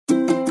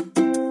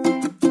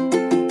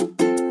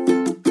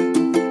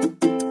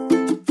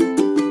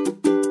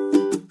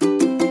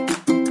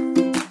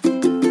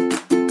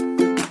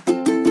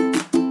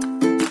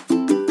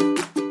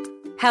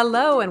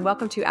Hello, and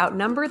welcome to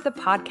Outnumbered the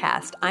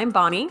Podcast. I'm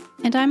Bonnie.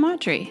 And I'm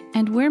Audrey,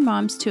 and we're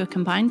moms to a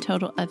combined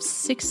total of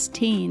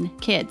 16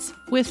 kids,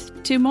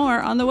 with 2 more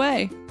on the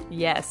way.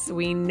 Yes,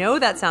 we know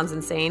that sounds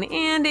insane,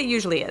 and it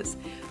usually is.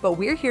 But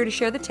we're here to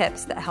share the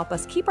tips that help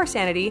us keep our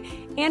sanity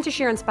and to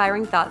share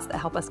inspiring thoughts that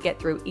help us get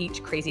through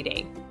each crazy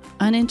day.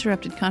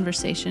 Uninterrupted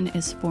conversation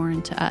is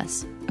foreign to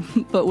us,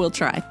 but we'll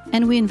try.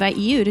 And we invite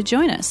you to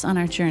join us on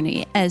our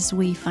journey as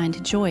we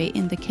find joy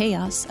in the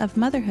chaos of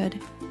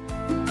motherhood.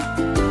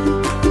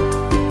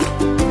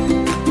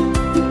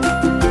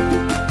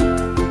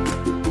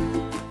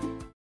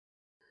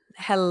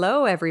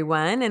 Hello,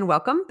 everyone, and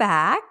welcome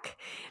back.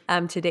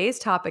 Today's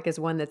topic is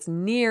one that's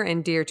near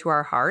and dear to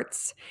our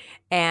hearts.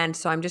 And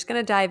so I'm just going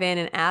to dive in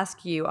and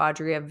ask you,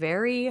 Audrey, a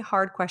very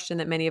hard question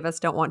that many of us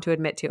don't want to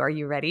admit to. Are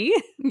you ready?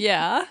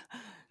 Yeah.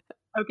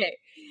 Okay.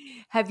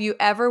 Have you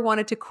ever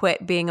wanted to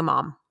quit being a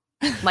mom?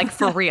 Like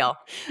for real?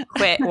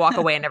 Quit, walk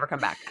away, and never come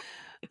back?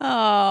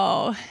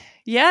 Oh,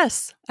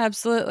 yes,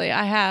 absolutely.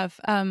 I have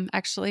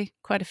actually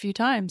quite a few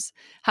times.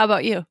 How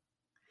about you?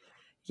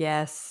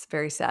 Yes,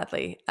 very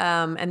sadly.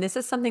 And this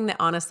is something that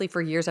honestly,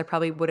 for years, I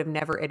probably would have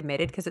never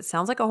admitted because it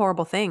sounds like a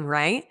horrible thing,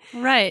 right?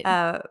 Right.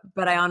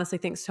 But I honestly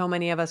think so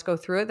many of us go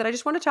through it that I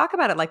just want to talk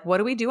about it. Like, what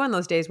do we do on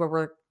those days where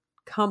we're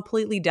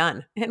completely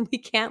done and we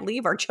can't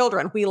leave our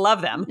children? We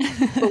love them,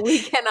 but we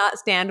cannot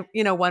stand,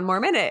 one more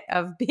minute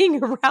of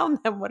being around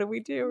them. What do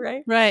we do,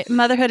 right? Right.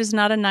 Motherhood is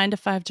not a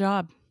 9-to-5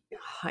 job.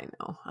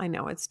 I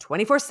know. It's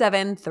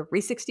 24/7,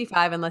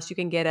 365, unless you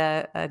can get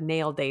a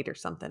nail date or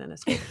something and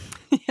escape.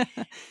 Yeah.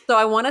 So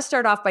I want to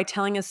start off by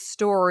telling a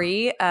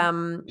story.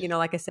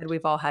 Like I said,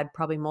 we've all had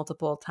probably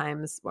multiple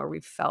times where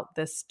we've felt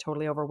this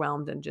totally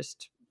overwhelmed and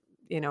just,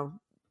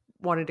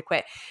 wanted to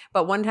quit.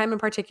 But one time in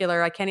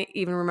particular, I can't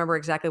even remember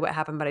exactly what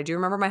happened, but I do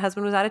remember my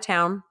husband was out of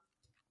town.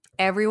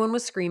 Everyone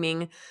was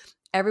screaming.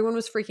 Everyone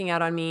was freaking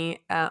out on me.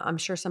 I'm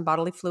sure some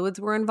bodily fluids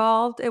were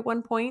involved at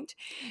one point.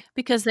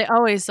 Because they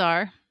always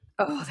are.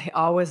 Oh, they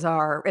always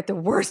are at the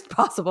worst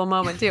possible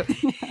moment too.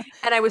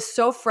 And I was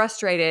so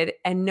frustrated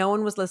and no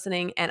one was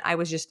listening and I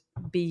was just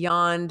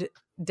beyond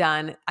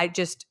done. I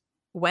just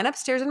went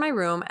upstairs in my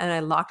room and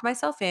I locked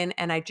myself in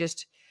and I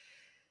just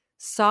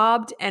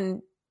sobbed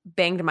and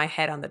banged my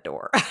head on the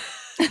door.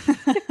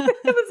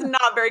 It was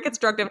not very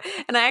constructive.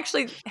 And I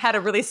actually had a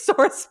really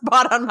sore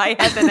spot on my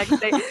head the next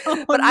day.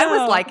 But I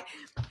was like,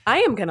 I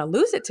am going to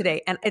lose it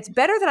today. And it's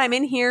better that I'm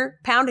in here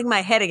pounding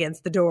my head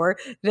against the door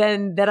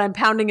than that I'm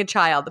pounding a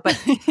child.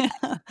 But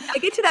I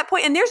get to that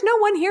point and there's no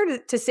one here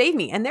to save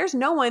me. And there's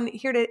no one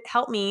here to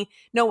help me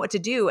know what to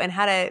do and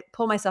how to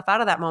pull myself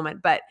out of that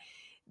moment. But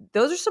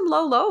those are some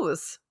low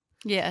lows.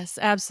 Yes,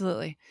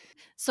 absolutely.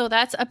 So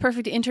that's a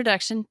perfect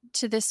introduction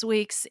to this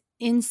week's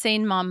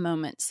Insane Mom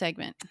Moment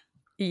segment.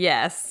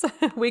 Yes,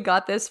 we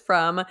got this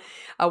from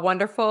a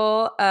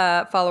wonderful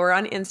follower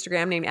on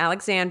Instagram named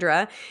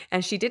Alexandra,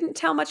 and she didn't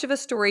tell much of a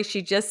story.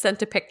 She just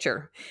sent a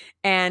picture,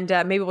 and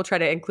maybe we'll try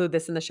to include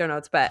this in the show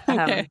notes, but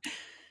Okay.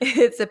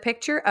 It's a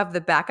picture of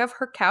the back of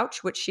her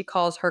couch, which she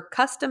calls her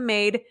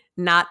custom-made,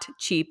 not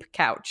cheap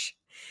couch.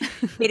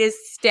 It is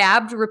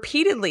stabbed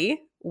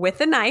repeatedly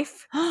with a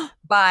knife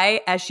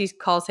by, as she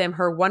calls him,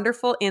 her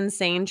wonderful,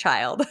 insane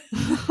child.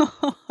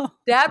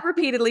 Stabbed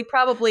repeatedly,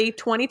 probably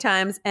 20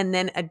 times, and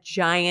then a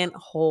giant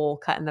hole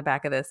cut in the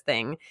back of this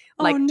thing,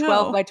 like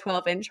 12 by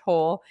 12 inch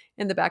hole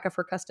in the back of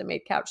her custom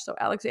made couch. So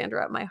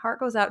Alexandra, my heart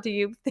goes out to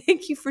you.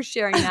 Thank you for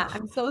sharing that.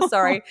 I'm so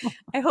sorry.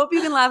 I hope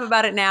you can laugh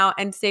about it now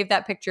and save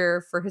that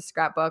picture for his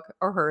scrapbook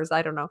or hers.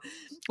 I don't know.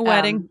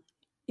 Wedding.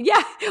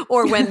 Yeah.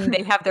 Or when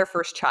they have their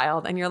first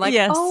child and you're like,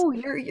 Yes. Oh,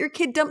 your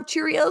kid dumped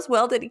Cheerios.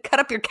 Well, did he cut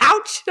up your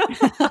couch?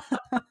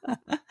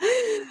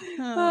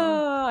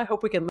 Oh, I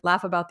hope we can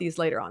laugh about these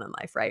later on in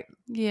life, right?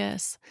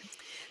 Yes.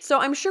 So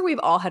I'm sure we've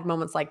all had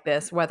moments like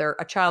this, whether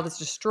a child is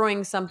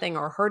destroying something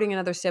or hurting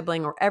another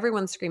sibling or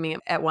everyone screaming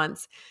at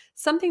once,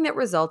 something that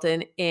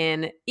resulted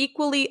in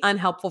equally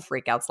unhelpful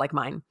freakouts like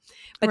mine.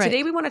 But Right.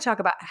 Today we want to talk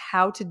about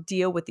how to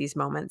deal with these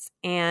moments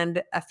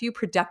and a few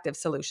productive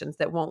solutions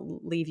that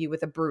won't leave you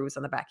with a bruise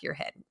on the back of your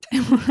head.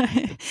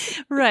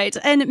 Right.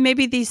 And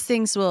maybe these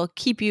things will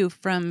keep you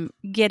from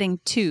getting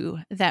to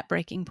that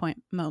breaking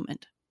point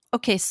moment.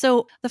 Okay,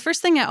 so the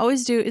first thing I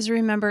always do is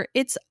remember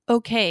it's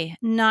okay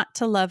not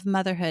to love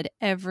motherhood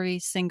every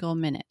single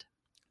minute.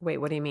 Wait,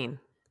 what do you mean?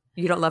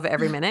 You don't love it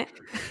every minute?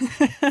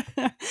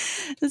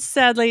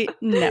 Sadly,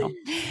 no.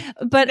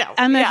 But No,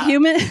 I'm yeah. a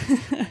human.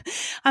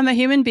 I'm a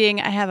human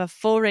being. I have a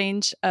full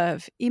range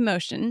of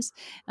emotions,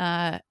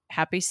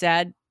 happy,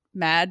 sad,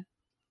 mad,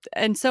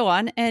 and so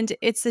on. And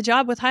it's a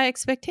job with high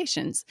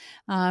expectations.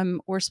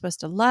 We're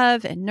supposed to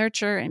love and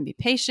nurture and be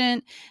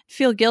patient,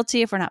 feel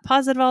guilty if we're not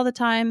positive all the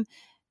time.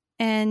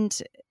 And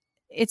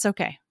it's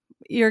okay.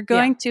 You're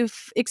going to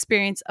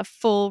experience a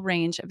full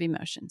range of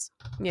emotions.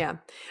 Yeah.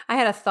 I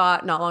had a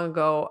thought not long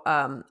ago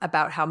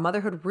about how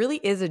motherhood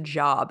really is a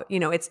job.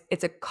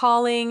 It's a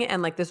calling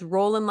and like this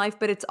role in life,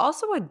 but it's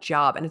also a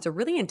job and it's a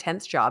really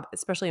intense job,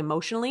 especially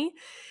emotionally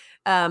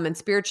and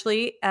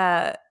spiritually.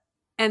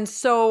 And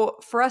so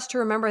for us to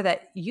remember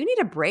that you need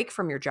a break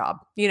from your job,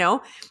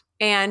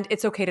 And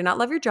it's okay to not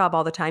love your job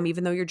all the time,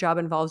 even though your job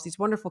involves these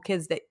wonderful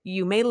kids that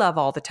you may love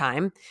all the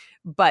time,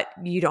 but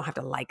you don't have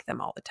to like them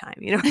all the time.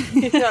 You know,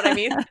 you know what I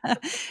mean?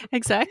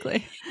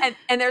 Exactly.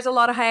 And there's a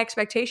lot of high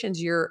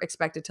expectations. You're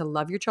expected to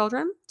love your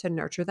children, to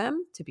nurture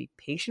them, to be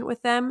patient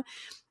with them,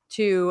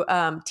 to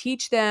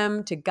teach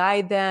them, to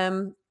guide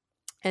them,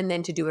 and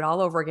then to do it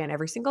all over again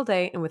every single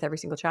day and with every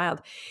single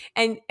child.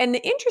 And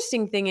the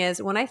interesting thing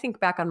is, when I think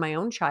back on my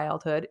own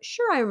childhood,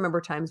 sure, I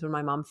remember times when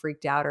my mom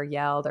freaked out or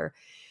yelled,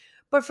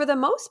 but for the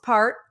most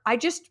part, I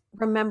just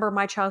remember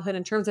my childhood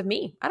in terms of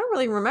me. I don't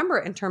really remember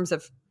it in terms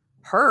of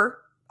her,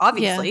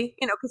 obviously,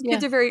 you know, because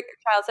kids are very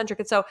child centric.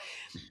 And so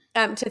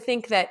to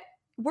think that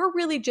we're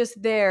really just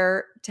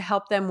there to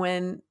help them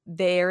when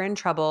they're in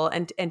trouble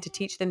and to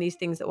teach them these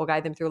things that will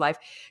guide them through life,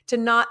 to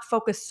not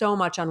focus so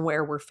much on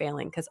where we're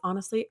failing. Because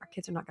honestly, our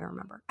kids are not going to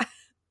remember.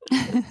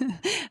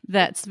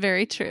 That's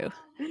very true.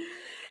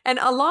 And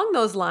along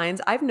those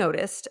lines, I've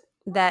noticed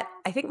that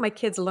I think my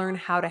kids learn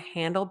how to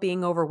handle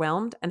being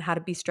overwhelmed and how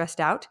to be stressed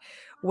out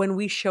when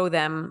we show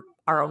them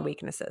our own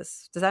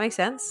weaknesses. Does that make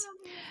sense?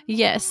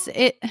 Yes,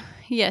 it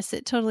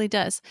totally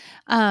does.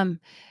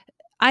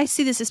 I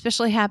see this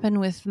especially happen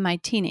with my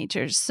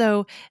teenagers.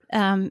 So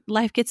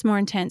life gets more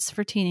intense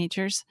for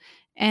teenagers,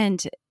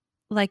 and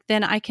like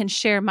then I can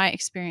share my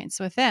experience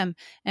with them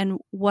and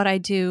what I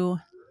do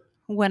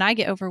when I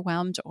get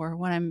overwhelmed or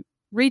when I'm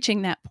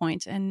reaching that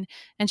point, and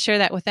share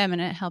that with them,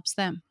 and it helps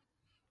them.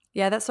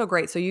 Yeah, that's so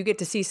great. So you get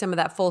to see some of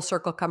that full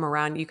circle come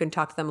around. You can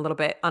talk to them a little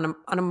bit on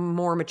a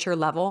more mature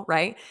level,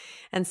 right?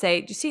 And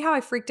say, "Do you see how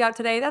I freaked out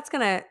today? That's going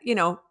to, you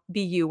know,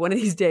 be you one of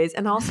these days."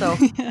 And also,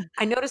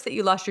 I noticed that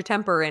you lost your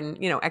temper in,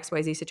 you know,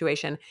 XYZ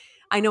situation.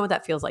 I know what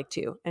that feels like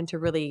too, and to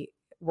really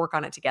work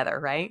on it together,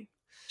 right?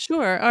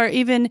 Sure. Or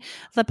even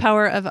the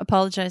power of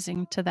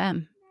apologizing to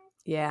them.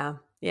 Yeah.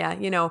 Yeah.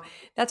 You know,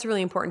 that's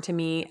really important to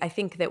me. I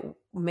think that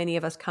many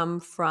of us come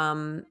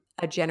from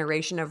a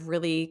generation of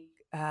really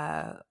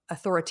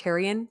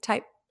authoritarian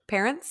type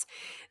parents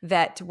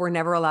that were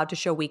never allowed to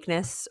show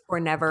weakness or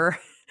never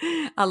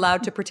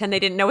allowed to pretend they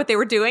didn't know what they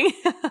were doing.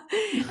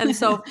 And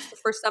so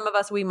for some of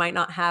us, we might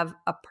not have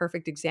a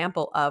perfect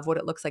example of what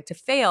it looks like to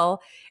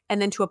fail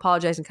and then to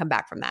apologize and come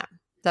back from that.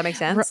 Does that make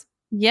sense?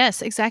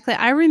 Yes, exactly.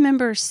 I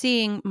remember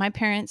seeing my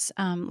parents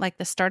like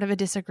the start of a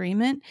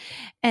disagreement,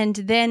 and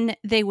then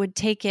they would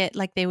take it,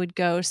 like they would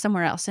go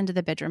somewhere else into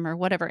the bedroom or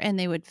whatever, and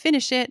they would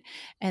finish it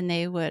and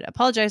they would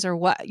apologize or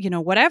what, you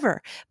know,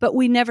 whatever. But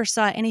we never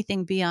saw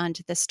anything beyond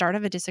the start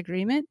of a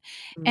disagreement.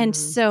 And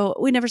so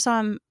we never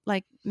saw them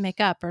like make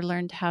up or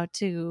learned how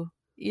to,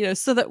 you know,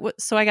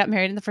 so I got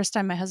married, and the first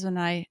time my husband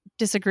and I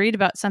disagreed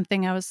about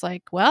something, I was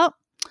like, well,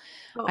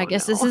 I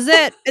guess this is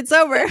it. It's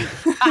over.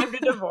 Time to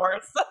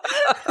divorce.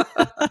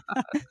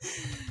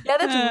 Yeah,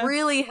 that's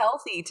really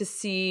healthy to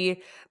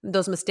see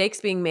those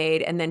mistakes being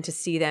made and then to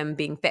see them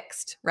being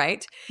fixed,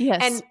 right?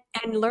 Yes.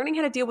 And learning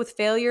how to deal with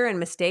failure and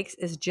mistakes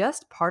is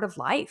just part of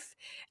life.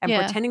 And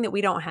pretending that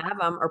we don't have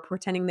them or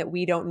pretending that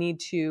we don't need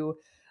to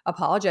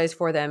apologize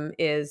for them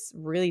is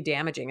really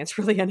damaging. It's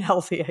really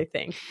unhealthy, I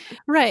think.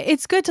 Right.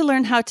 It's good to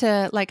learn how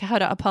to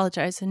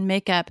apologize and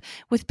make up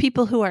with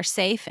people who are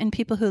safe and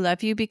people who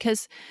love you,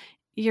 because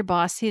your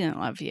boss, he didn't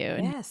love you.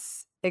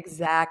 Yes,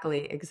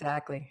 exactly.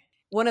 Exactly.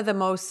 One of the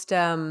most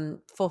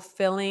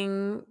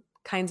fulfilling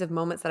kinds of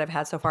moments that I've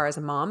had so far as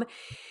a mom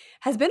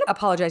has been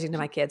apologizing to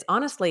my kids.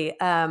 Honestly,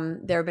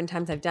 there have been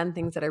times I've done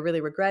things that I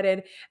really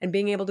regretted, and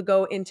being able to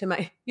go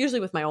into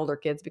usually with my older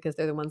kids, because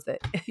they're the ones that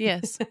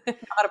yes, know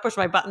how to push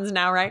my buttons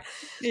now, right?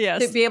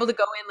 Yes. To be able to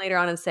go in later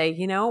on and say,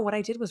 you know, what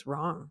I did was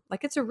wrong.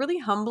 Like, it's a really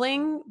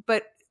humbling,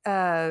 but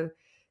kind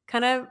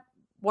of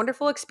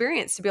wonderful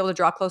experience to be able to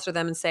draw closer to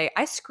them and say,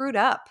 I screwed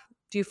up.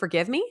 Do you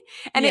forgive me?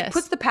 And it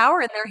puts the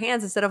power in their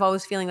hands. Instead of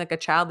always feeling like a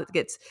child that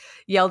gets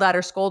yelled at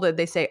or scolded,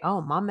 they say,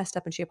 oh, mom messed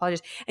up and she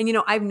apologized. And, you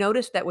know, I've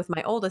noticed that with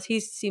my oldest, he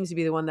seems to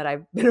be the one that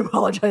I've been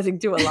apologizing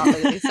to a lot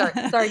lately.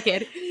 Sorry,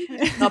 kid.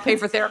 I'll pay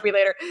for therapy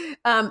later.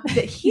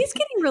 That he's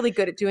getting really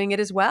good at doing it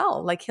as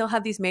well. Like, he'll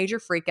have these major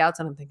freakouts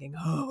and I'm thinking,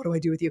 oh, what do I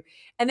do with you?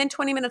 And then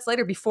 20 minutes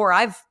later, before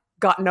I've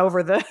gotten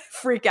over the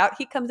freak out,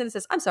 he comes in and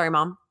says, I'm sorry,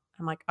 mom.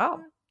 I'm like,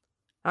 oh.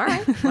 All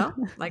right. Well,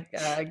 like,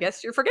 I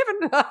guess you're forgiven.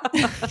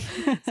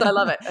 So I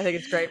love it. I think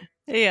it's great.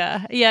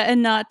 Yeah. Yeah.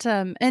 And not,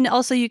 and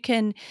also you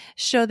can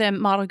show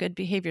them model good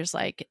behaviors,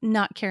 like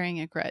not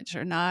carrying a grudge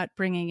or not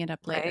bringing it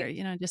up later,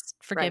 you know, just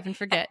forgive and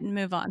forget and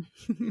move on.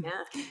 Yeah,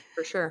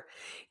 for sure.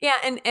 Yeah.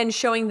 And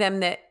showing them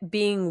that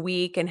being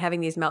weak and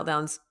having these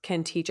meltdowns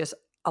can teach us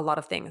a lot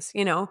of things.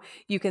 You know,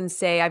 you can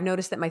say, I've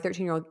noticed that my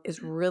 13-year-old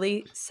is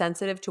really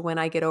sensitive to when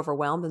I get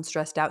overwhelmed and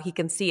stressed out. He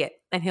can see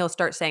it and he'll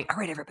start saying, all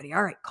right, everybody,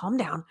 all right, calm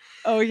down.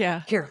 Oh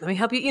yeah. Here, let me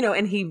help you. You know,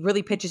 and he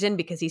really pitches in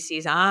because he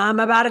sees I'm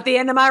about at the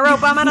end of my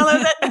rope. I'm going to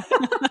lose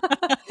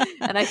it.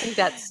 And I think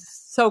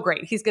that's so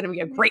great. He's going to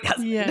be a great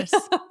husband. Yes.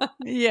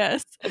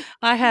 Yes.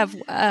 I have,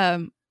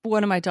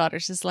 one of my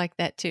daughters is like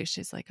that too.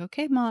 She's like,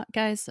 okay,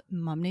 guys,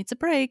 mom needs a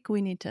break.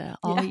 We need to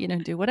all, you know,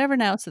 do whatever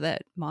now so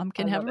that mom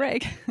can have a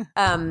break.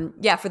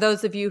 Yeah. For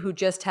those of you who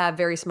just have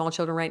very small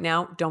children right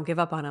now, don't give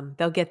up on them.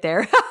 They'll get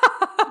there.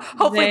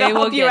 Hopefully They they'll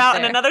will help you get out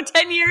in there. another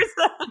 10 years.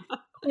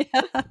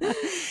 Yeah.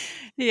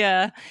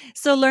 Yeah.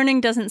 So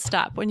learning doesn't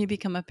stop when you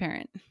become a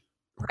parent.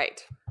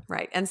 Right.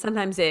 Right. And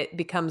sometimes it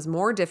becomes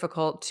more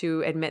difficult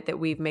to admit that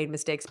we've made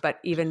mistakes, but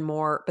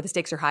the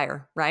stakes are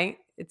higher, right?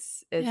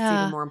 It's even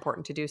Yeah. more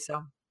important to do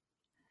so.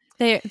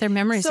 Their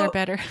memories are So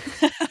better.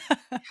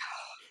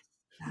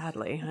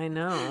 sadly, I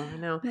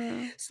know.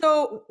 Yeah.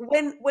 So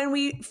when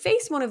we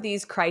face one of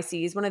these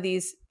crises, one of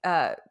these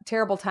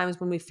terrible times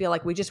when we feel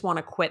like we just want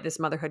to quit this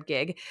motherhood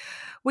gig,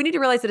 we need to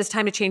realize that it's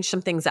time to change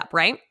some things up,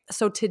 right?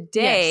 So Yes.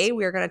 today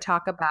we're going to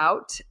talk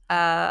about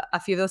a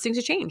few of those things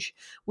to change.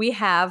 We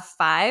have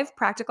 5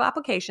 practical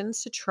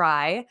applications to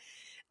try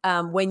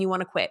when you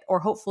want to quit, or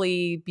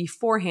hopefully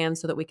beforehand,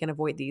 so that we can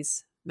avoid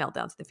these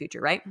meltdowns in the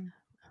future, right?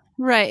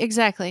 Right,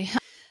 exactly.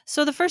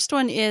 So the first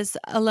one is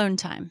alone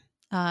time.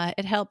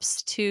 It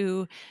helps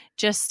to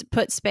just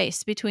put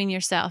space between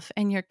yourself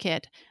and your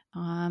kid.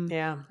 Um,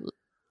 Yeah. l-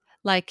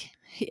 like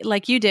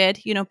you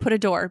did, put a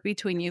door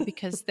between you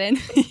because then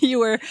you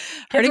were Kids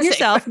are hurting safe.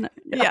 yourself.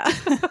 Yeah.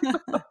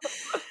 Yeah.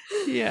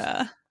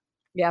 Yeah.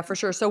 Yeah, for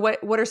sure. So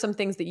what are some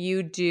things that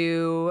you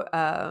do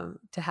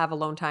to have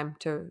alone time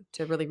to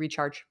really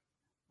recharge?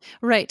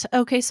 Right.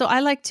 Okay. So I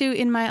like to,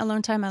 in my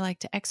alone time, I like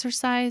to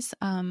exercise.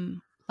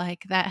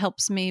 Like that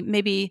helps me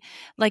maybe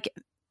like,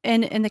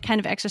 and the kind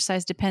of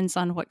exercise depends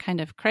on what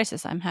kind of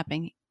crisis I'm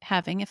having.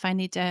 If I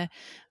need to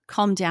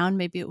calm down,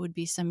 maybe it would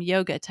be some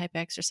yoga type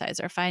exercise,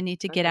 or if I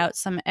need to get Okay. out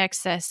some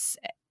excess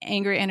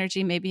angry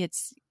energy, maybe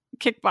it's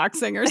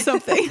kickboxing or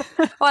something.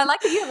 Well, I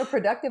like that you have a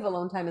productive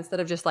alone time instead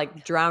of just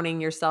like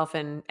drowning yourself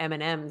in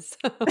M&Ms.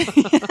 Sometimes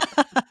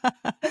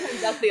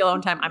that's the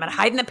alone time. I'm gonna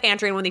hide in the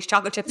pantry, and when these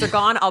chocolate chips are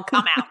gone, I'll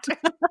come out.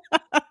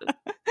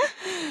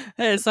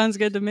 Hey, it sounds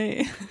good to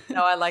me.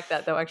 No, I like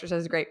that though.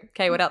 Exercise is great.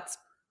 Okay, what else?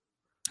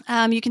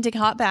 You can take a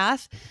hot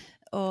bath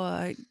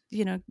or,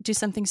 do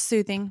something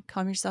soothing,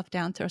 calm yourself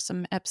down, throw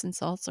some Epsom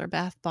salts or a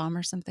bath bomb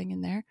or something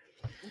in there.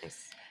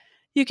 Nice.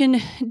 You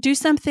can do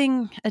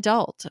something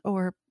adult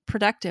or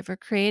productive or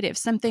creative,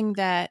 something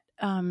that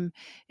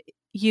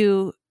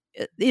you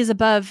is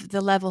above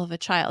the level of a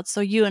child. So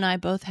you and I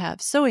both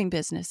have sewing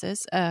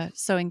businesses,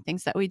 sewing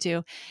things that we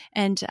do.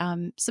 And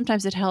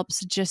sometimes it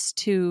helps just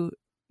to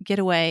get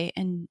away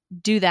and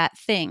do that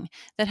thing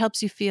that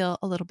helps you feel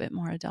a little bit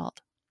more adult.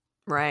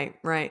 Right,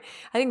 right.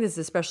 I think this is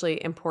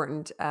especially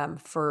important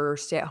for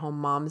stay-at-home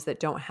moms that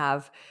don't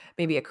have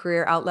maybe a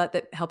career outlet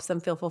that helps them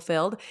feel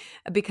fulfilled,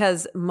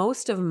 because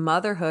most of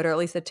motherhood, or at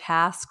least the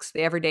tasks,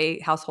 the everyday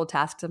household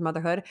tasks of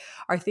motherhood,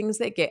 are things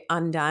that get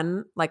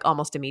undone like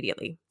almost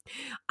immediately.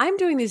 I'm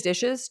doing these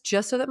dishes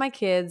just so that my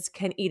kids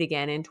can eat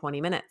again in 20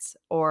 minutes,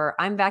 or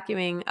I'm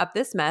vacuuming up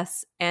this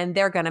mess and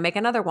they're going to make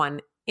another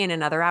one in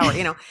another hour.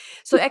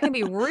 So it can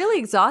be really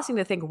exhausting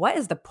to think, what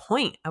is the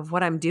point of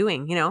what I'm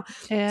doing? So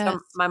Yes.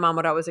 my mom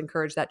would always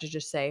encourage that, to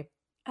just say,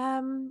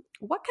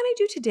 what can I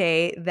do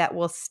today that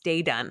will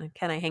stay done?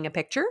 Can I hang a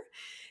picture?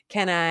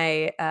 Can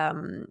I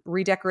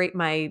redecorate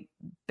my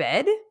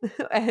bed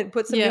and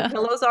put some new Yeah.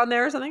 pillows on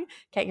there or something?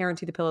 Can't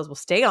guarantee the pillows will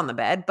stay on the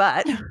bed,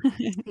 but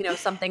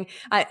something.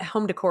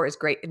 Home decor is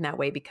great in that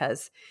way,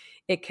 because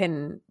it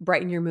can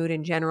brighten your mood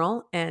in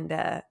general and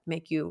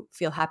make you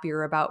feel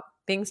happier about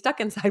being stuck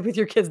inside with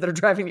your kids that are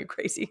driving you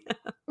crazy.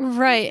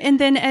 Right. And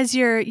then as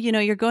you're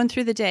going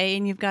through the day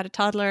and you've got a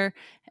toddler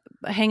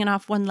hanging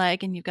off one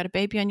leg and you've got a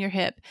baby on your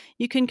hip,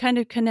 you can kind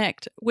of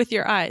connect with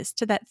your eyes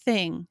to that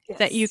thing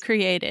that you Yes.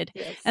 created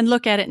Yes. and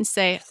look at it and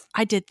say, Yes.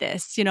 I did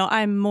this.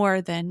 I'm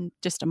more than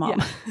just a mom.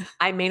 Yeah.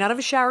 I may not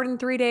have showered in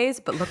 3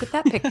 days, but look at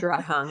that picture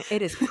I hung.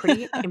 It is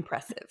pretty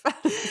impressive.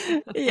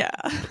 Yeah.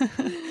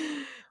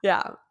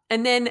 Yeah.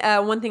 And then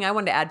one thing I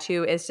wanted to add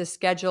too is to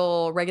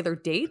schedule regular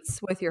dates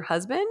with your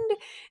husband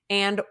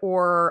and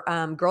or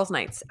girls'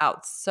 nights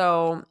out.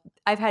 So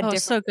I've had Oh,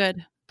 different so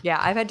good.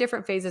 I've had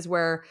different phases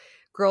where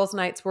girls'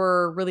 nights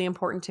were really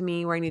important to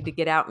me, where I needed to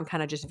get out and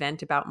kind of just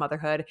vent about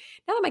motherhood.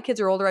 Now that my kids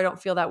are older, I don't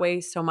feel that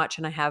way so much,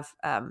 and I have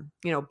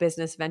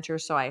business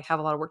ventures, so I have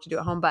a lot of work to do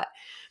at home. But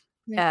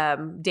Yeah.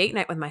 date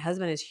night with my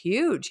husband is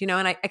huge, and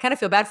I kind of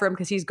feel bad for him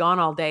because he's gone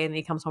all day and then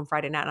he comes home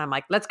Friday night and I'm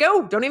like, let's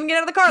go. Don't even get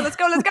out of the car. Let's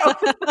go.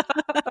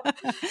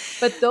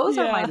 But those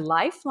are my Yeah.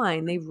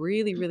 lifeline. They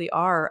really, really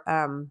are.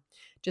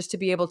 Just to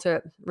be able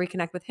to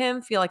reconnect with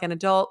him, feel like an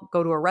adult,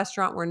 go to a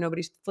restaurant where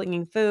nobody's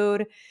flinging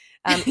food.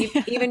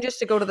 Even just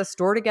to go to the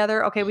store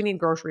together. Okay, we need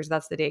groceries.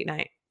 That's the date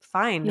night.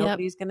 Fine. Yep.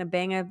 Nobody's going to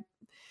bang a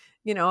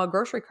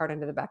grocery cart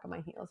into the back of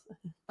my heels.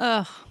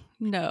 Oh,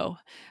 no.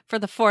 For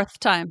the fourth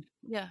time.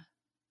 Yeah.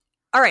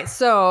 All right.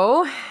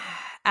 So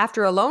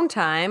after alone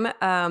time,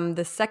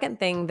 the second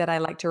thing that I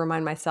like to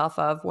remind myself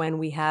of when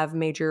we have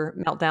major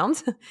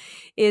meltdowns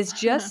is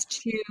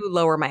just to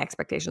lower my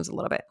expectations a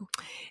little bit.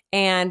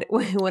 And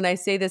when I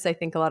say this, I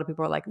think a lot of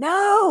people are like,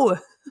 no,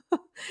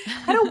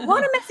 I don't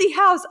want a messy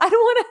house. I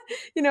don't want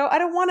to, I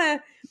don't want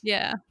to,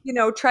 Yeah.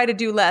 try to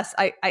do less.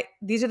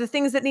 These are the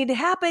things that need to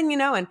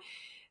happen,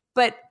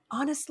 but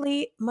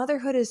honestly,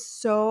 motherhood is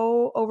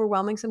so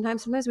overwhelming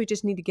sometimes. Sometimes we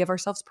just need to give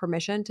ourselves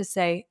permission to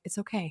say, it's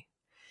okay.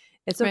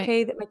 It's Right.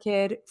 okay that my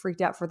kid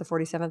freaked out for the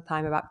 47th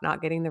time about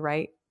not getting the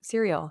right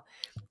cereal.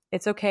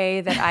 It's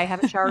okay that I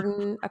haven't showered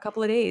in a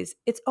couple of days.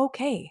 It's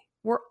okay.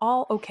 We're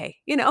all okay,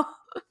 you know?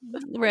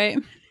 Right.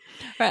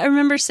 Right. I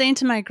remember saying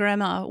to my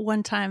grandma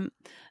one time,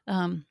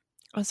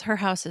 was her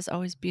house is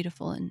always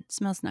beautiful and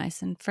smells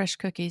nice and fresh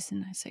cookies.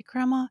 And I say,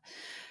 Grandma,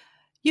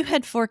 you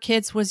had 4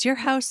 kids. Was your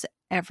house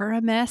ever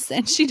a mess?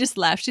 And she just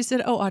laughed. She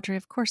said, Oh, Audrey,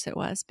 of course it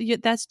was.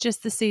 But that's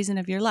just the season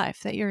of your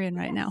life that you're in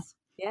right now.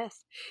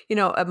 Yes.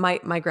 Yes.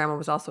 My grandma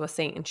was also a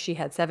saint and she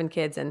had 7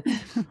 kids and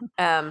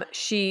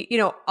she,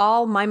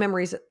 all my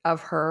memories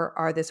of her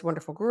are this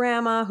wonderful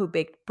grandma who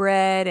baked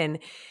bread and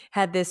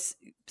had this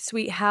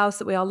sweet house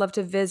that we all loved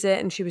to visit.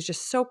 And she was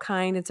just so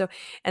kind.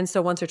 And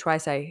so once or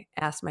twice I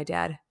asked my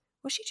dad,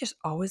 was she just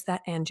always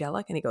that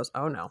angelic? And he goes,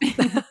 oh no.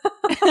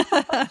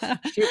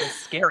 She was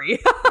scary.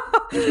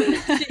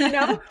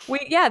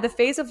 The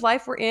phase of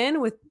life we're in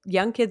with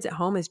young kids at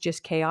home is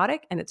just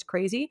chaotic and it's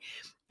crazy.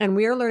 And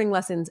we are learning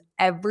lessons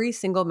every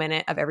single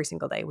minute of every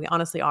single day. We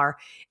honestly are.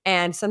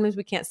 And sometimes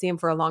we can't see them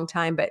for a long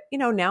time. But,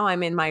 now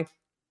I'm in my,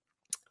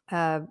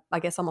 I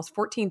guess, almost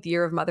 14th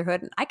year of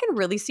motherhood. And I can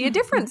really see a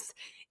difference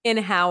in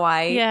how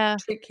I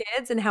treat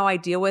kids and how I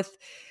deal with,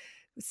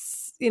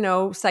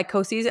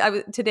 psychoses.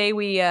 Today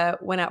we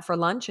went out for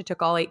lunch. I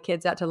took all 8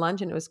 kids out to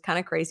lunch and it was kind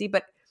of crazy.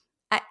 But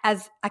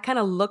as I kind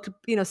of looked,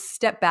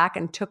 stepped back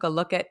and took a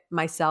look at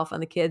myself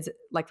and the kids,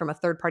 like from a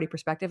third party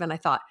perspective. And I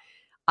thought,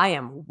 I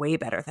am way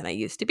better than I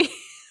used to be.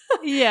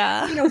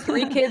 Yeah.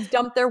 3 kids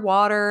dumped their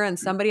water and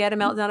somebody had a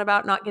meltdown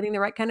about not getting the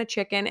right kind of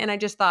chicken. And I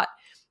just thought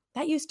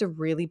that used to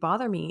really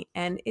bother me.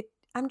 And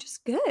I'm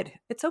just good.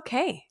 It's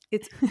okay.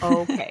 It's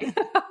okay.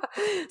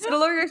 So to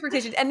lower your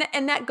expectations.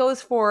 And that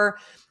goes for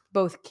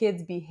both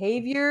kids'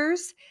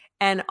 behaviors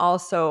and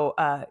also,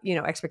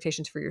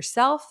 expectations for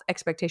yourself,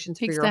 expectations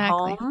for your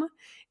home.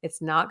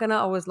 It's not going to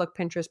always look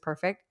Pinterest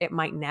perfect. It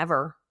might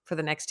never for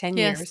the next 10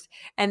 years.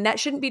 And that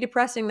shouldn't be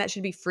depressing. That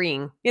should be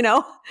freeing,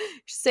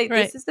 Just say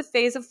this is the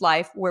phase of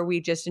life where we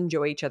just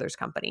enjoy each other's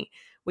company.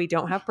 We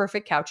don't have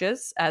perfect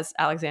couches, as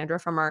Alexandra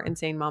from our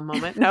Insane Mom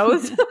moment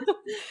knows.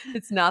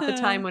 It's not the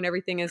time when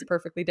everything is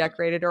perfectly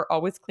decorated or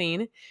always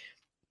clean.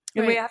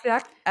 And we have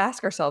to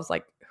ask ourselves,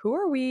 like, who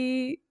are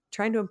we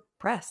trying to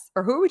impress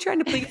or who are we trying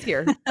to please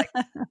here? Like,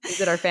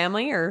 is it our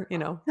family or,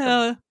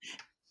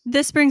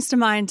 This brings to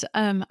mind,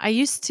 I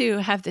used to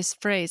have this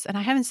phrase, and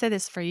I haven't said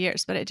this for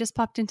years, but it just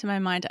popped into my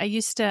mind. I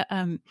used to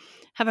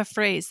have a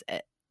phrase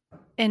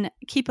and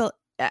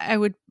I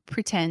would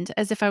pretend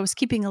as if I was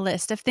keeping a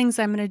list of things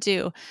I'm going to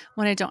do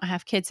when I don't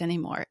have kids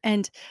anymore.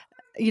 And,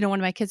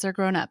 when my kids are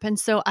grown up. And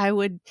so I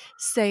would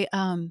say,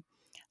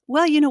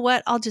 well, you know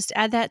what? I'll just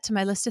add that to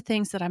my list of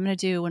things that I'm going to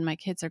do when my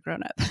kids are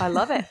grown up. I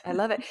love it. I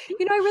love it.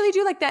 I really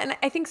do like that. And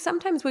I think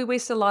sometimes we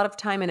waste a lot of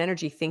time and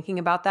energy thinking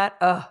about that.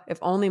 If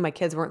only my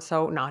kids weren't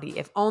so naughty.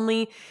 If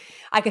only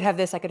I could have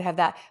this, I could have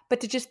that.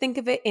 But to just think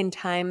of it in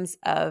times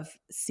of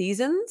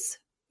seasons,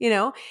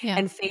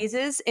 and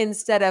phases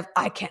instead of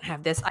I can't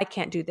have this, I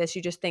can't do this.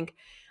 You just think,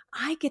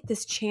 I get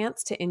this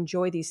chance to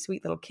enjoy these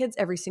sweet little kids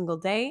every single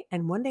day.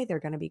 And one day they're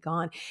going to be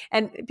gone.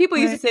 And people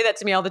used to say that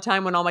to me all the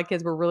time when all my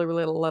kids were really,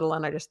 really little.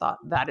 And I just thought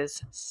that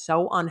is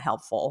so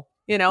unhelpful.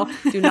 Do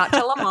not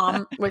tell a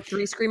mom with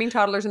 3 screaming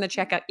toddlers in the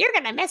checkout, you're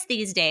going to miss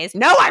these days.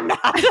 No, I'm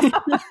not.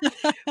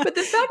 But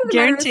the fact of the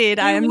guaranteed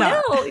matter is, I am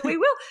not. We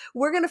will.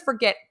 We're going to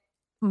forget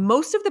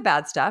most of the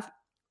bad stuff.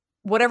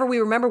 Whatever we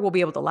remember, we'll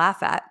be able to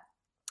laugh at.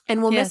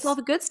 And we'll miss all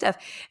the good stuff.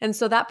 And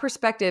so that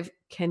perspective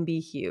can be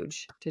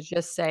huge to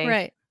just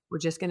say, we're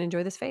just going to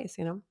enjoy this phase,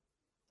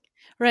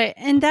 Right.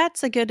 And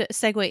that's a good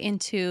segue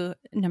into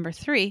number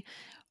 3.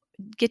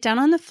 Get down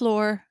on the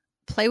floor,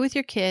 play with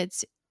your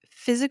kids,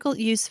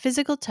 use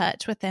physical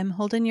touch with them,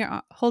 hold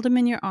them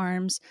in your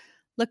arms,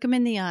 look them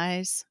in the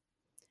eyes.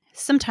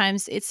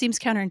 Sometimes it seems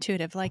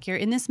counterintuitive, like you're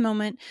in this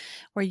moment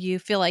where you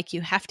feel like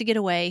you have to get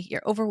away,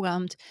 you're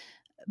overwhelmed,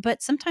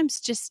 but sometimes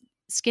just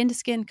skin to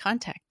skin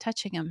contact,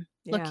 touching them,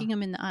 looking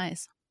them in the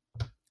eyes.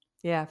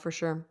 Yeah, for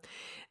sure.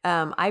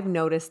 I've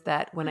noticed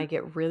that when I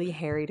get really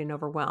harried and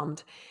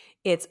overwhelmed,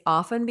 it's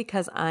often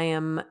because I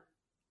am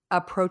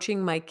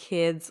approaching my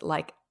kids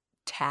like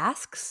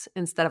tasks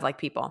instead of like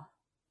people.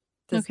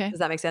 Does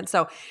that make sense?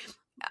 So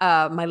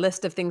my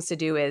list of things to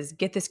do is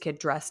get this kid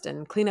dressed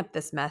and clean up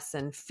this mess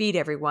and feed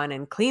everyone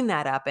and clean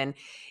that up. And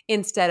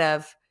instead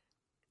of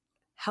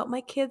help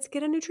my kids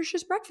get a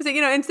nutritious breakfast,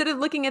 instead of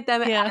looking at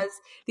them as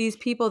these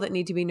people that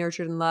need to be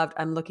nurtured and loved,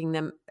 I'm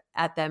looking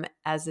at them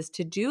as this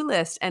to-do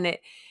list. And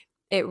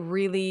it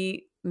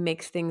really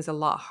makes things a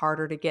lot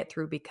harder to get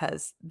through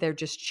because they're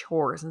just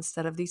chores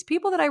instead of these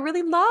people that I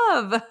really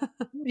love.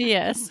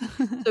 Yes.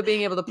 So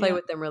being able to play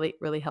with them really,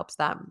 really helps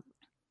them.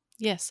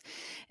 Yes.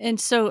 And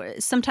so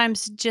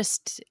sometimes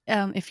just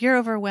if you're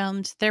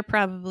overwhelmed, they're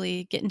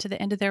probably getting to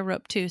the end of their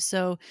rope too.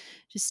 So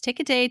just take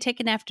a day, take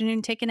an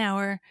afternoon, take an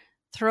hour,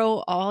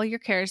 throw all your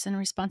cares and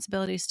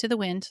responsibilities to the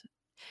wind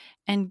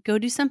and go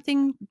do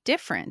something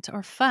different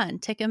or fun.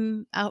 Take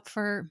them out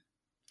for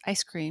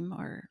ice cream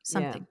or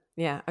something.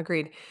 Yeah,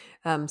 agreed.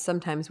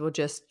 Sometimes we'll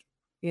just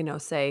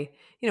say,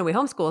 we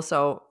homeschool,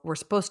 so we're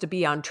supposed to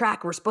be on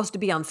track. We're supposed to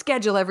be on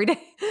schedule every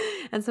day.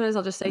 And sometimes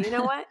I'll just say, you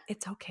know what?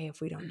 It's okay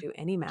if we don't do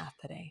any math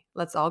today.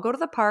 Let's all go to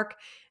the park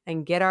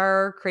and get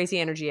our crazy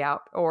energy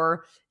out.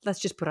 Or let's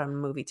just put on a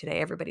movie today.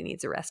 Everybody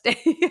needs a rest day.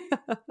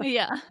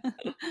 Yeah.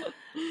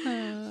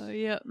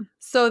 Yep.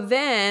 So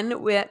then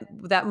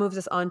that moves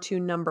us on to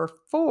number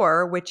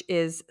 4, which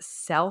is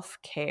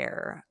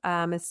self-care.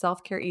 Is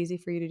self-care easy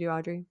for you to do,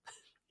 Audrey?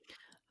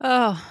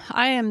 Oh,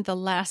 I am the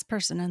last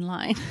person in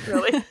line.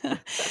 Really?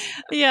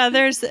 Yeah,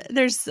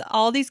 there's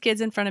all these kids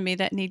in front of me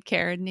that need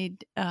care and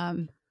need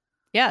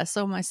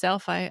so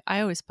myself, I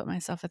always put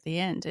myself at the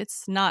end.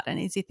 It's not an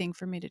easy thing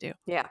for me to do.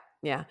 Yeah.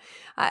 Yeah.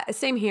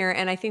 Same here.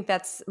 And I think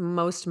that's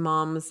most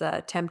moms'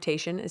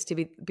 temptation is to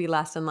be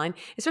last in line,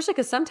 especially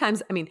because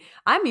sometimes,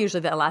 I'm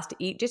usually the last to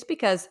eat just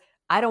because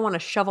I don't want to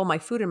shovel my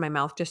food in my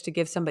mouth just to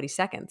give somebody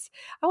seconds.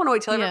 I want to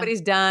wait till Yeah.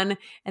 everybody's done.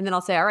 And then I'll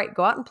say, all right,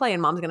 go out and play.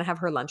 And mom's going to have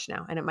her lunch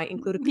now. And it might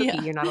include a cookie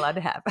Yeah. you're not allowed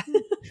to have.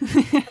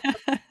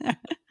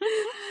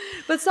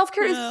 But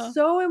self-care is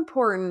so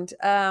important.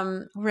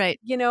 Right.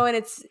 And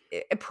it's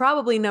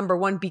probably number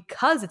 1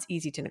 because it's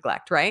easy to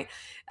neglect, right?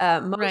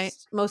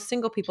 Most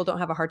single people don't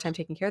have a hard time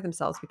taking care of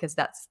themselves because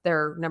that's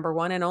their number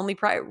 1 and only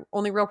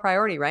real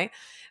priority, right?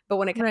 But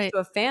when it comes to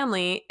a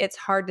family, it's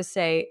hard to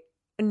say,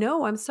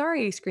 no, I'm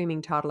sorry,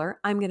 screaming toddler.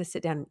 I'm going to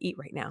sit down and eat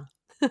right now.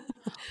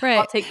 Right.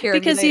 I'll take care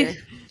of you later.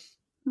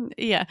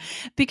 Yeah.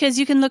 Because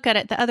you can look at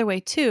it the other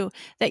way too,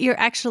 that you're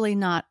actually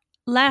not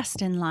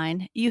last in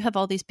line. You have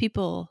all these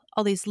people,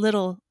 all these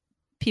little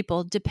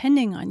people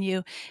depending on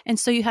you. And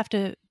so you have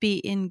to be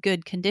in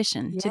good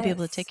condition to be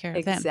able to take care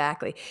of them.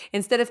 Exactly.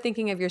 Instead of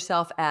thinking of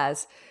yourself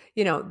as,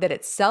 that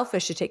it's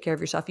selfish to take care of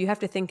yourself, you have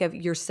to think of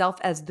yourself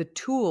as the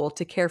tool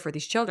to care for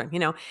these children.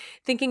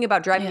 Thinking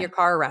about driving your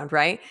car around,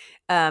 right?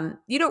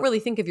 You don't really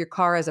think of your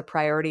car as a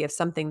priority of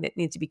something that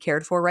needs to be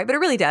cared for, right? But it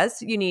really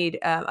does. You need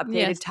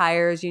updated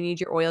tires, you need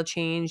your oil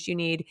changed, you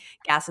need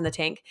gas in the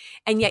tank.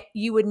 And yet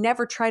you would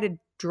never try to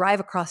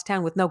drive across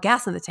town with no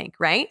gas in the tank,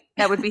 right?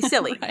 That would be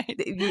silly.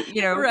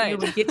 You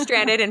would get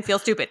stranded and feel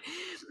stupid.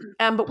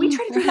 But we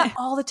try to do that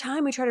all the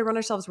time. We try to run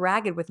ourselves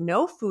ragged with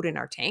no food in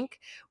our tank,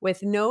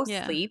 with no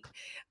sleep.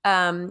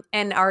 And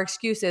our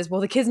excuse is, well,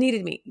 the kids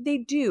needed me. They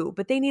do,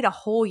 but they need a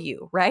whole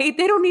you, right?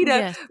 They don't need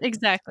a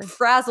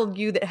frazzled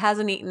you that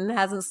hasn't eaten,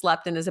 hasn't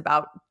slept, and is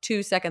about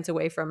 2 seconds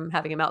away from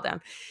having a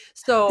meltdown.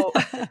 So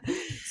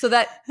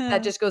that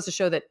just goes to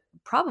show that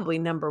probably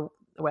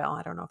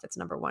I don't know if it's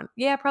number 1.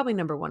 Yeah, probably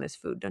number 1 is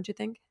food, don't you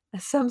think?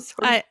 Some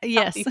sort of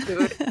healthy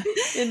food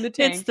in the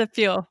tank. It's the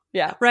fuel.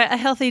 Yeah. Right. A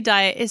healthy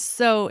diet is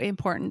so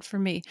important for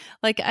me.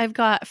 Like I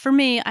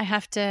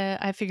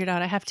figured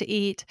out I have to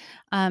eat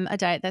a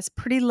diet that's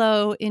pretty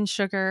low in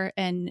sugar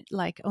and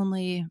like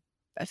only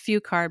a few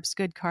carbs,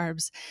 good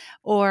carbs,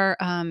 or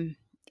I'm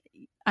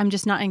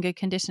just not in good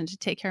condition to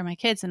take care of my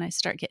kids. And I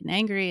start getting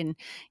angry and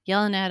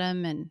yelling at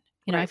them. And,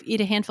 I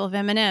eat a handful of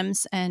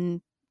M&Ms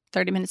and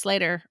 30 minutes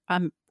later,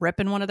 I'm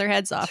ripping one of their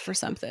heads off or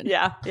something.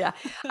 Yeah.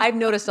 I've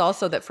noticed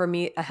also that for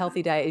me, a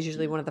healthy diet is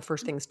usually one of the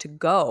first things to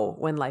go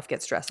when life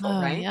gets stressful,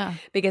 right? Yeah.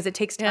 Because it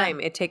takes time.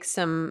 Yeah. It takes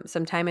some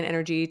time and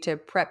energy to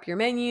prep your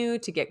menu,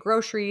 to get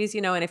groceries,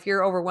 and if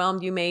you're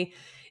overwhelmed,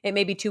 it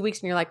may be 2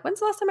 weeks and you're like, when's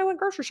the last time I went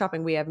grocery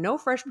shopping? We have no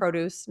fresh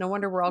produce. No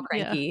wonder we're all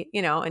cranky,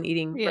 and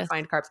eating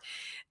refined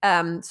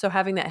carbs. So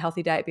having that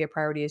healthy diet be a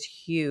priority is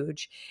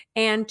huge.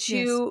 And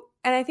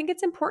and I think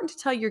it's important to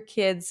tell your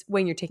kids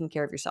when you're taking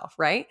care of yourself,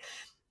 right?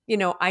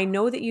 I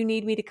know that you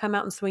need me to come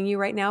out and swing you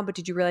right now, but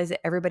did you realize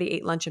that everybody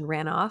ate lunch and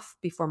ran off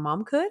before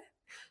mom could?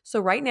 So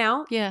right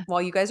now,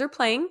 while you guys are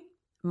playing,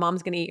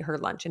 mom's going to eat her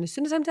lunch. And as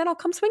soon as I'm done, I'll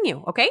come swing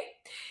you. Okay.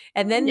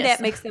 And then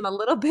that makes them a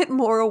little bit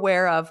more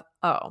aware of,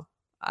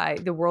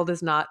 the world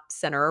does not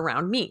center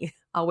around me.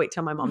 I'll wait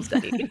till my mom's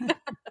done eating.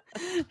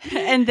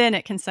 And then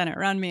it can center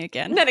around me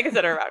again. Then it can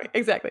center around me.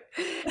 Exactly.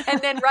 And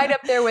then right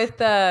up there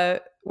with a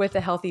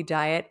healthy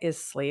diet is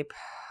sleep.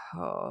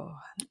 Oh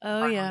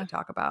yeah. To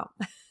talk about.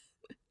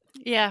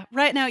 Yeah.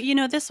 Right now,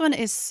 this one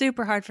is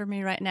super hard for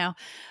me right now.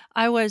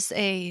 I was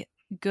a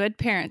good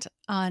parent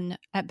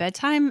at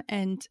bedtime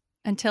and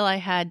until I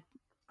had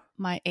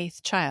my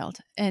 8th child.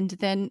 And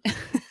then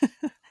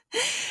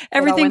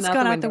everything's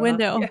gone out the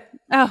window. Yeah.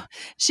 Oh,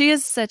 she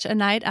is such a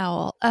night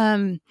owl.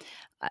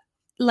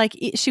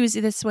 She was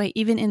this way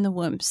even in the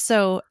womb.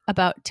 So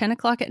about 10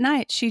 o'clock at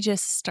night, she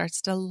just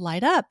starts to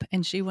light up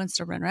and she wants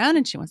to run around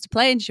and she wants to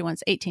play and she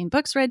wants 18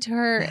 books read to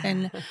her.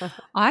 And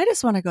I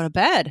just want to go to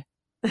bed.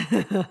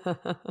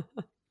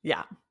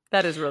 Yeah,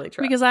 that is really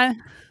true.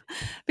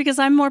 Because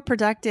I'm more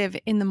productive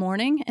in the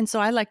morning. And so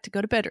I like to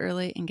go to bed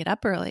early and get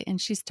up early. And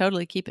she's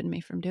totally keeping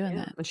me from doing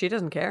that. And she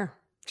doesn't care.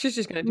 She's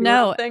just going to do her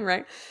own thing,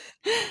 right?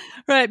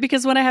 Right.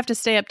 Because when I have to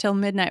stay up till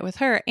midnight with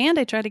her and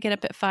I try to get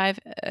up at 5,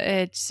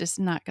 it's just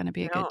not going to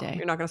be a good day.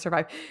 You're not going to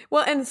survive.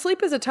 Well, and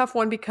sleep is a tough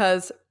one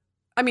because,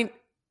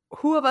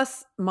 who of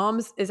us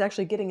moms is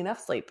actually getting enough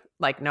sleep?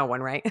 Like no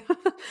one, right?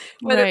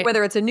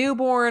 Whether it's a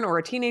newborn or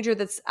a teenager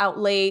that's out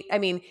late.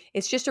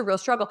 It's just a real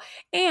struggle.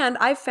 And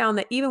I've found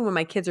that even when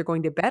my kids are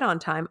going to bed on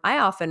time, I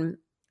often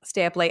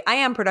stay up late. I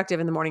am productive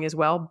in the morning as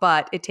well,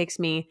 but it takes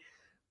me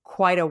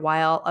quite a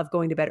while of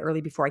going to bed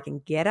early before I can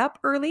get up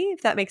early,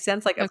 if that makes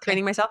sense, like of Okay.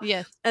 training myself.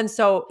 Yes. And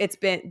so it's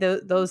been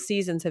those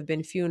seasons have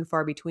been few and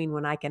far between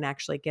when I can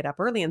actually get up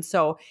early. And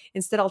so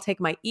instead I'll take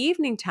my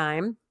evening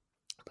time,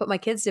 put my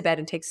kids to bed,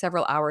 and take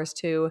several hours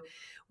to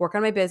work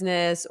on my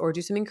business or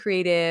do something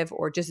creative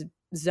or just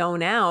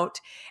zone out.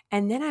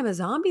 And then I'm a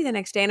zombie the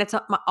next day, and it's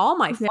all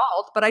my Yeah.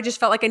 fault, but I just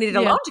felt like I needed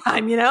Yeah. alone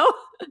time, you know?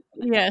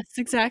 Yes,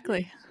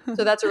 exactly.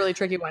 So that's a really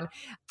tricky one.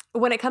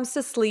 When it comes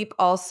to sleep,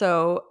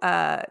 also,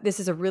 this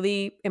is a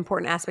really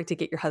important aspect to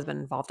get your husband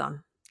involved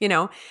on. You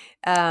know,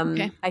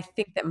 Okay. I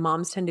think that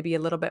moms tend to be a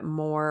little bit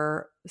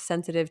more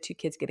sensitive to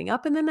kids getting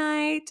up in the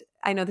night.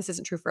 I know this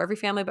isn't true for every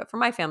family, but for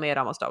my family, it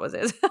almost always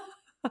is.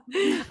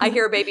 I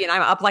hear a baby and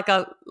I'm up like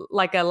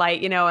a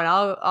light, you know, and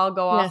I'll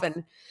go off Yes.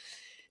 and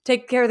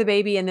take care of the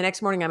baby. And the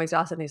next morning I'm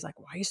exhausted. And he's like,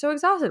 "Why are you so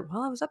exhausted?"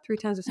 "Well, I was up 3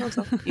 times with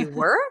so-and-so." "You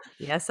were?"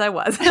 "Yes, I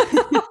was."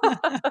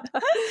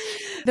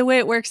 The way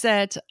it works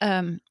at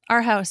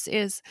our house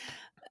is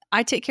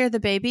I take care of the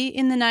baby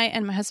in the night,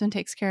 and my husband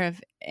takes care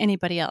of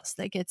anybody else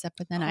that gets up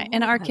in the night.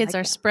 And Oh, our I kids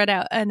like are that. spread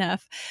out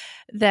enough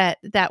that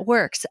that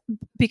works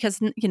because,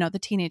 you know, the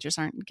teenagers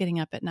aren't getting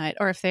up at night,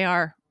 or if they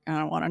are, I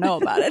don't want to know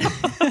about it.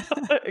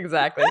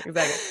 Exactly.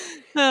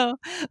 Oh,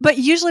 but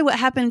usually what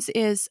happens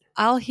is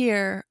I'll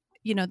hear,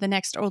 you know, the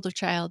next older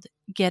child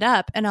get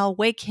up, and I'll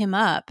wake him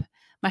up,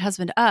 my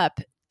husband up,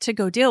 to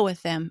go deal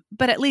with them.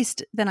 But at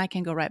least then I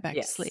can go right back to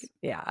Yes. sleep.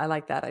 Yeah, I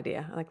like that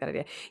idea.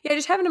 Yeah,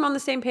 just having them on the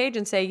same page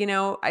and say, you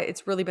know,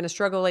 it's really been a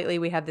struggle lately.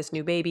 We have this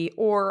new baby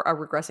or a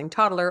regressing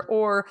toddler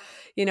or,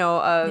 you know,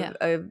 Yeah.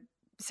 a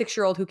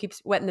 6-year-old who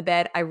keeps wet in the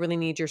bed. I really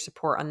need your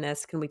support on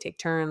this. Can we take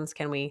turns?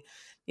 Can we,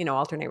 you know,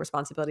 alternate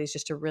responsibilities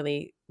just to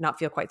really not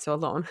feel quite so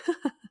alone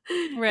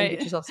and get Right.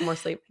 yourself some more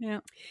sleep?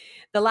 Yeah.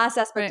 The last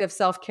aspect Right. of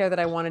self-care that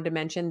I wanted to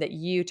mention that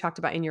you talked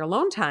about in your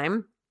alone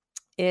time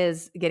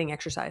is getting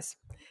exercise.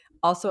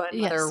 Also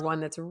another Yes. one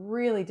that's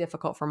really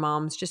difficult for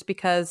moms just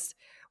because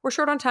we're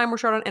short on time, we're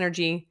short on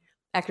energy.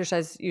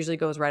 Exercise usually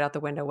goes right out the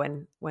window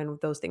when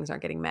those things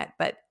aren't getting met,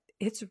 but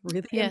it's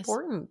really Yes.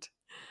 important.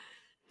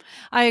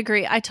 I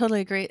agree. I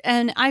totally agree.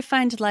 And I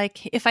find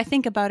like if I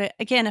think about it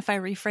again, if I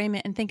reframe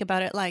it and think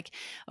about it like,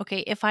 okay,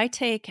 if I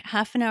take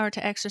half an hour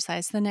to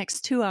exercise, the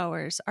next 2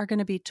 hours are going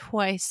to be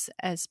twice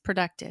as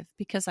productive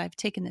because I've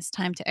taken this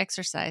time to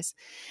exercise.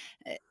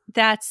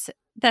 That's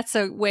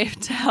a way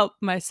to help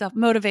myself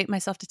motivate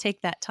myself to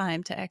take that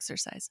time to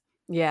exercise.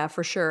 Yeah,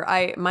 for sure.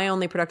 My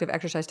only productive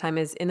exercise time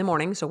is in the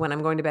morning, so when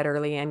I'm going to bed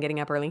early and getting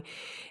up early.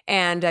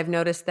 And I've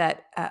noticed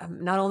that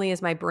not only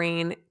is my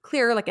brain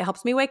clear, like it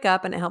helps me wake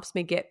up and it helps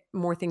me get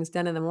more things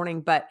done in the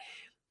morning, but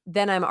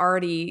then I'm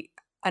already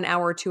an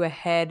hour or two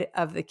ahead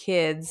of the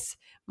kids.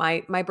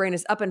 My brain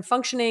is up and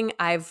functioning.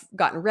 I've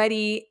gotten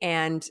ready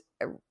and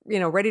you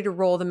know, ready to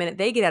roll the minute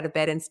they get out of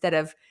bed instead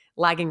of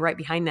lagging right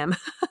behind them.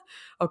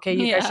 Okay,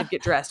 you guys Yeah. should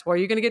get dressed. Well, are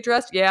you going to get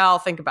dressed? Yeah, I'll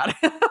think about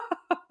it.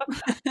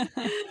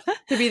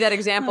 To be that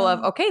example of,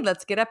 Oh, okay,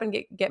 let's get up and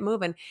get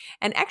moving.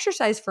 And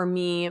exercise for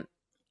me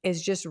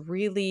is just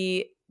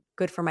really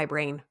good for my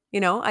brain. You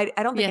know, I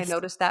don't think I yes.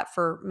 noticed that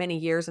for many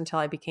years until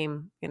I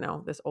became, you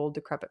know, this old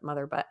decrepit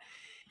mother. But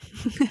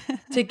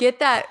to get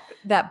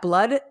that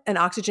blood and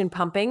oxygen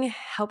pumping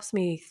helps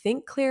me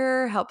think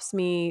clearer, helps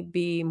me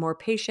be more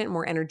patient,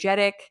 more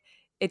energetic.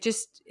 It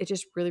just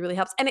really, really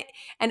helps. And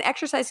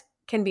exercise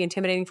can be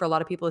intimidating for a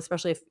lot of people,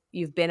 especially if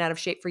you've been out of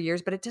shape for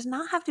years, but it does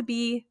not have to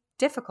be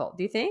difficult.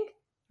 Do you think?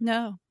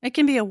 No, it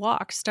can be a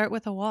walk. Start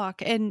with a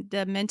walk. And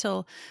the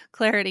mental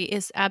clarity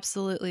is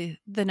absolutely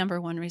the number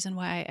one reason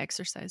why I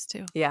exercise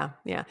too. Yeah,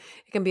 yeah.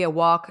 It can be a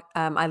walk.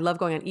 I love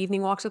going on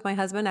evening walks with my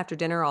husband. After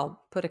dinner,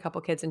 I'll put a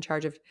couple kids in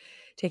charge of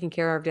taking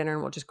care of dinner,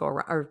 and we'll just go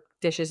around or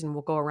dishes, and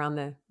we'll go around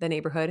the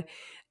neighborhood.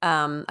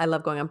 I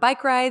love going on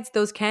bike rides.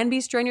 Those can be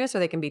strenuous, or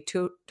they can be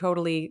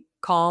totally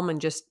calm and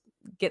just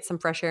get some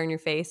fresh air in your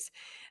face.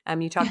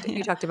 You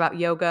Yeah. talked about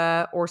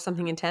yoga or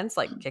something intense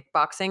like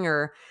kickboxing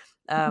or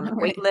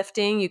Right.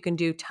 weightlifting. You can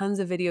do tons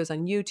of videos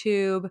on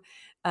YouTube.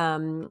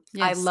 I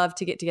Yes. love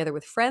to get together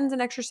with friends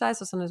and exercise.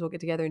 So sometimes we'll get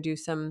together and do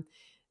some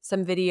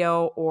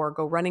video or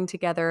go running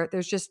together.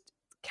 There's just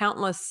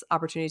countless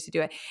opportunities to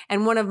do it.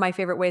 And one of my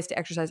favorite ways to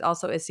exercise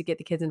also is to get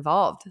the kids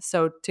involved.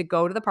 So to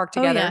go to the park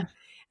Oh, yeah. together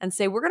and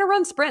say, we're going to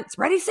run sprints,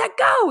 ready, set,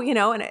 go, you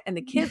know, and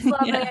the kids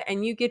love Yeah. it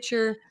and you get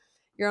your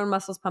own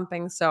muscles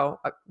pumping. So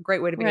a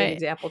great way to be an Right.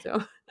 example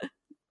too.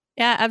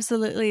 Yeah,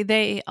 absolutely.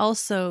 They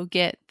also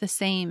get the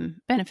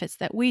same benefits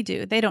that we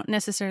do. They don't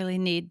necessarily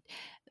need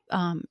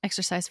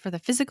exercise for the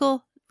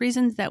physical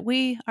reasons that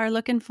we are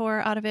looking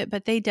for out of it,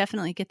 but they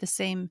definitely get the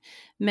same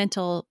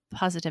mental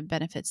positive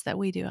benefits that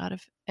we do out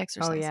of Oh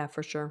exercise. yeah,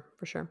 for sure.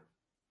 For sure.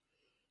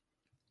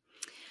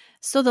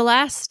 So, the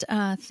last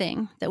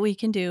thing that we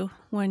can do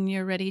when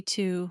you're ready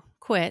to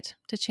quit,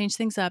 to change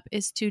things up,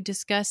 is to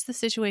discuss the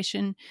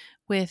situation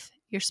with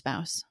your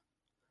spouse.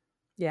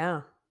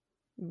 Yeah.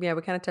 Yeah.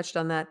 We kind of touched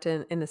on that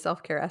in the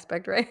self-care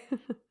aspect, right?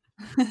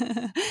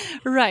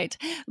 Right.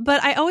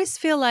 But I always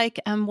feel like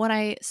when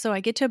I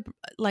get to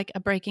like a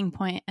breaking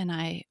point and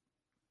I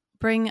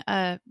bring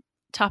a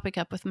topic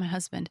up with my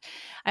husband,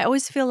 I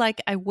always feel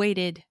like I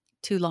waited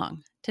too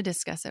long to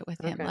discuss it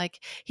with him. Okay. Like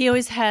he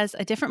always has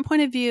a different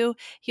point of view.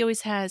 He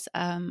always has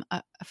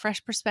a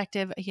fresh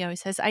perspective. He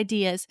always has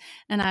ideas.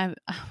 And I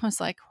was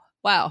like,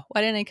 wow,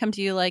 why didn't I come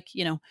to you like,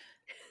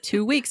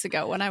 2 weeks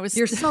ago when I was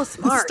You're so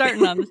smart.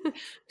 starting on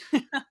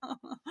this?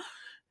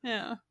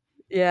 Yeah.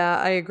 Yeah,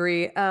 I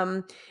agree.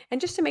 And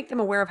just to make them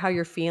aware of how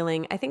you're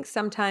feeling, I think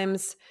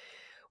sometimes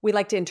we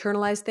like to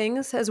internalize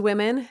things as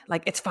women,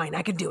 like it's fine,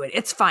 I can do it.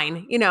 It's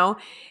fine,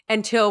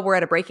 until we're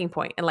at a breaking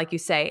point. And like you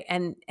say,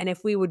 and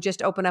if we would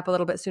just open up a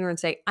little bit sooner and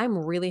say, I'm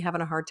really having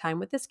a hard time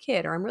with this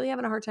kid, or I'm really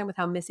having a hard time with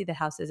how messy the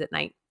house is at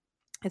night.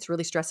 It's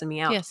really stressing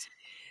me out. Yes.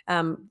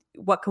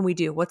 What can we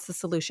do? What's the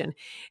solution?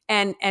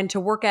 And to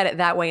work at it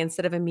that way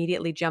instead of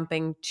immediately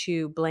jumping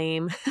to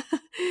blame.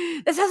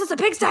 This house is a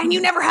pigsty and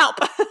you never help.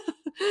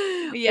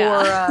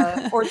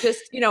 Yeah. Or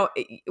just,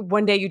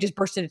 one day you just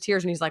burst into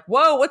tears and he's like,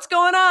 whoa, what's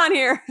going on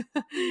here?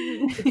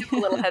 To give a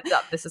little heads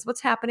up. This is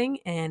what's happening.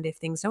 And if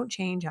things don't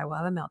change, I will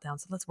have a meltdown.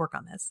 So let's work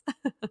on this.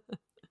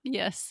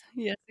 Yes,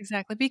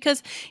 exactly.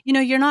 Because,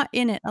 you're not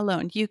in it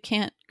alone. You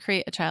can't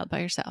create a child by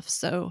yourself.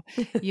 So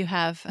you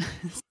have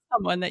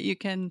someone that you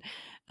can,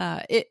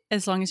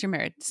 as long as you're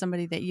married,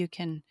 somebody that you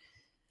can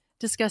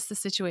discuss the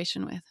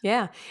situation with.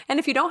 Yeah. And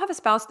if you don't have a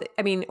spouse,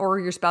 or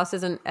your spouse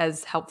isn't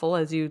as helpful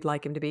as you'd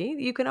like him to be,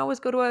 you can always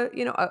go to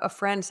a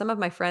friend. Some of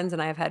my friends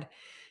and I have had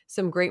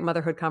some great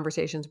motherhood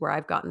conversations where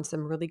I've gotten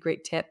some really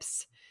great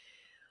tips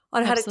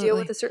on how to deal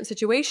with a certain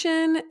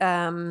situation.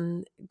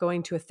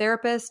 Going to a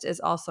therapist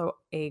is also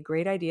a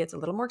great idea. It's a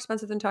little more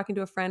expensive than talking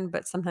to a friend,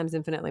 but sometimes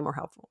infinitely more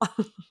helpful.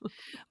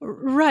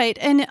 Right.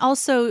 And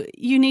also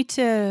you need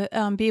to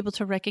be able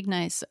to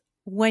recognize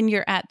when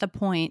you're at the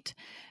point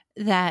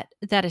that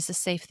is a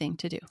safe thing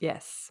to do.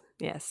 Yes.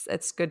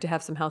 It's good to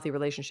have some healthy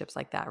relationships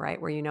like that, right?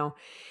 Where,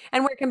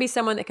 and where it can be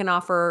someone that can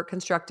offer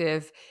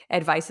constructive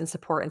advice and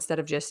support instead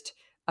of just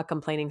a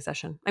complaining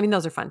session. I mean,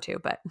 those are fun too,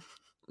 but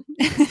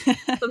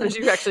sometimes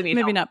you actually need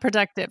maybe help. Not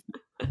productive.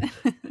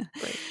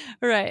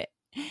 Right.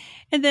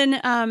 And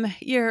then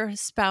your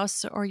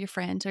spouse or your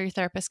friend or your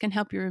therapist can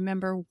help you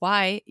remember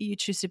why you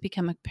choose to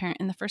become a parent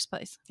in the first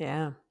place.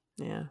 Yeah.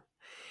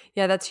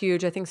 Yeah, that's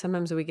huge. I think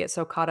sometimes we get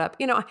so caught up.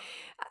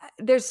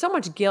 There's so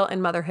much guilt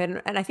in motherhood.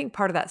 And I think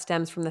part of that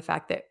stems from the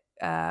fact that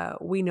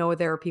we know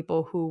there are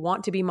people who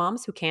want to be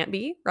moms who can't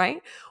be,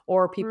 right?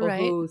 Or people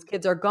whose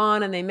kids are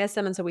gone and they miss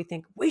them. And so we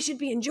think we should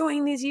be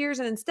enjoying these years.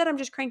 And instead I'm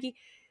just cranky.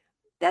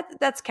 That's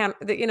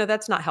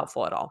that's not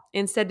helpful at all.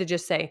 Instead to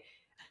just say,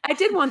 I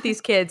did want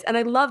these kids and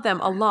I love them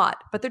a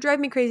lot, but they're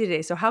driving me crazy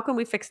today. So how can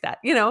we fix that?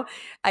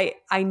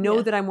 I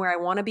know that I'm where I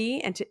want to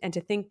be, and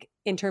to think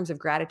in terms of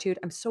gratitude.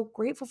 I'm so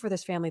grateful for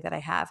this family that I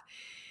have.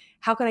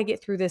 How can I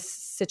get through this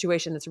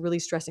situation that's really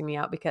stressing me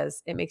out,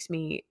 because it makes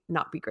me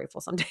not be grateful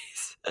some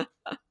days.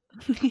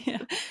 Yeah.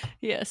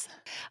 Yes.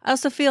 I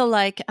also feel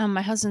like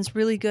my husband's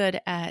really good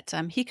at,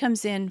 he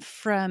comes in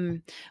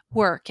from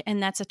work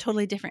and that's a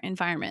totally different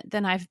environment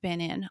than I've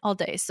been in all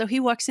day. So he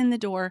walks in the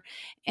door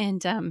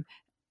and,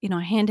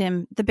 I hand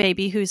him the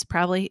baby who's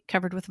probably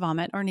covered with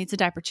vomit or needs a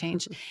diaper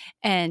change.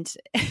 And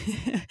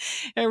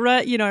I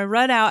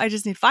run out. I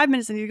just need 5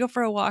 minutes. I need to go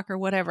for a walk or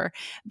whatever.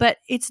 But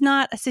it's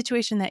not a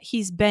situation that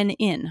he's been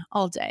in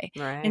all day.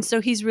 Right. And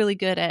so he's really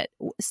good at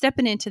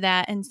stepping into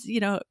that and,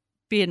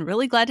 being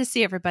really glad to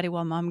see everybody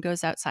while mom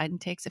goes outside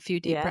and takes a few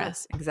deep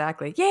breaths.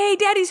 Exactly. Yay,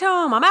 daddy's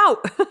home. I'm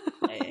out.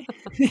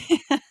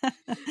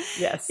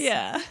 Yes.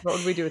 Yeah. What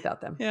would we do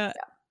without them? Yeah.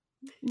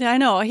 Yeah, I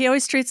know. He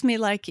always treats me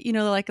like,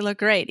 like I look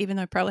great, even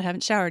though I probably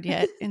haven't showered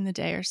yet in the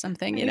day or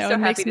something. So it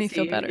makes me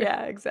feel better.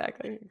 Yeah,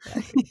 exactly.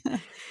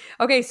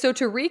 Okay, so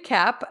to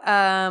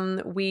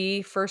recap,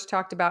 we first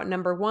talked about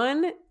number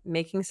 1,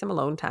 making some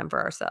alone time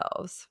for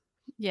ourselves.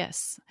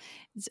 Yes.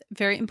 It's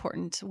very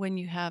important when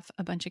you have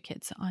a bunch of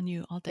kids on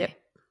you all day. Yep.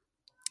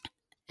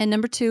 And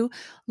number 2,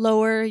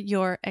 lower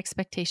your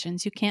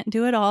expectations. You can't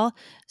do it all,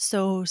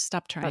 so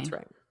stop trying. That's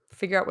right.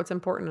 Figure out what's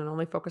important and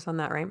only focus on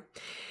that, right?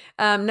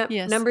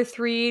 Yes. Number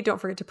 3, don't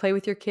forget to play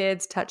with your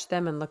kids, touch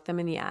them, and look them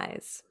in the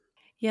eyes.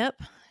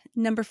 Yep.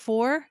 Number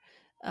 4,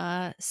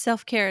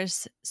 self-care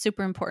is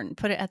super important.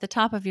 Put it at the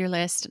top of your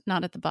list,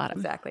 not at the bottom.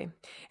 Exactly.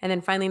 And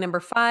then finally,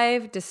 number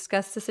 5,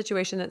 discuss the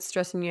situation that's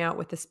stressing you out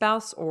with a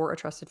spouse or a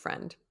trusted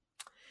friend.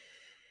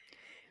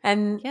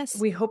 And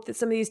we hope that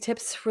some of these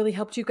tips really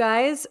helped you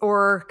guys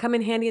or come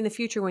in handy in the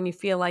future when you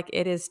feel like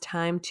it is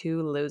time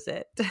to lose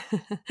it.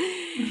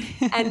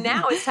 And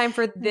now it's time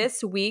for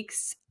this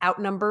week's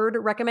Outnumbered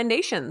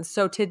recommendations.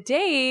 So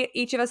today,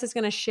 each of us is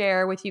going to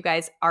share with you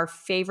guys our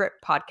favorite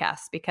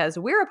podcasts, because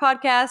we're a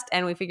podcast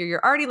and we figure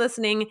you're already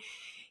listening.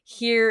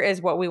 Here is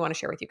what we want to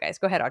share with you guys.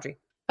 Go ahead, Audrey.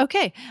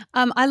 Okay.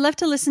 I love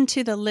to listen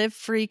to the Live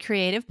Free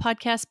Creative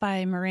podcast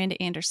by Miranda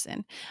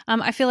Anderson.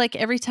 I feel like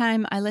every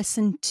time I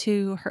listen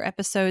to her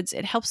episodes,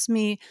 it helps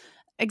me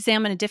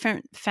examine a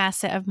different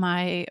facet of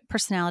my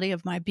personality,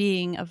 of my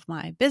being, of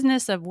my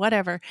business, of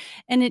whatever.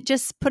 And it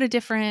just put a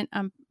different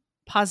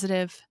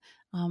positive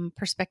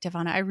perspective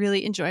on it. I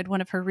really enjoyed one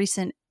of her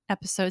recent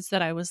episodes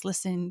that I was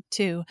listening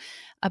to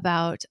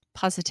about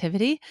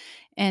positivity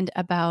and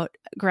about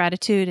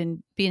gratitude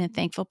and being a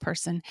thankful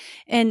person,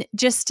 and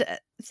just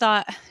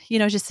thought,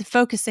 just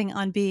focusing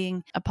on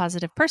being a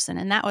positive person.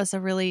 And that was a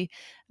really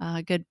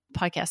good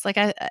podcast. Like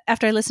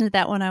after I listened to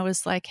that one, I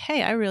was like,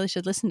 hey, I really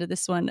should listen to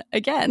this one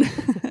again.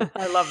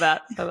 I love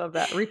that. I love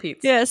that.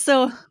 Repeats. Yeah.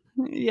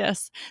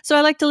 Yes. So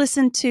I like to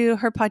listen to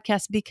her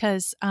podcast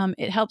because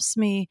it helps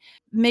me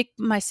make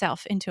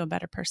myself into a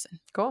better person.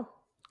 Cool.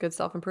 Good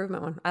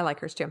self-improvement one. I like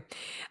hers too.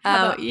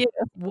 How about you?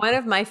 One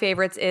of my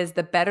favorites is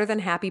the Better Than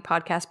Happy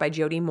podcast by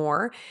Jody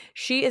Moore.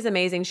 She is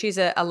amazing. She's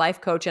a life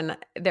coach. And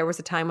there was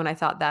a time when I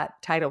thought that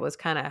title was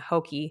kind of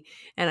hokey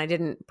and I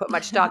didn't put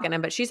much stock in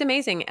it, but she's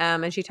amazing.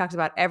 And she talks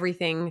about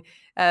everything,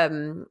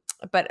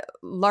 but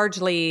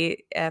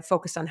largely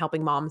focused on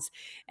helping moms.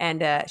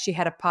 And she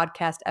had a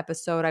podcast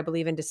episode, I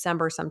believe in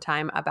December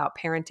sometime, about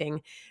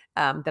parenting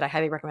that I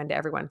highly recommend to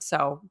everyone.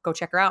 So go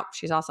check her out.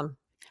 She's awesome.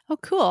 Oh,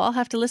 cool. I'll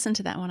have to listen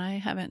to that one. I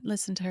haven't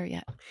listened to her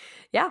yet.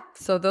 Yeah.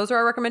 So those are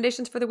our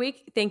recommendations for the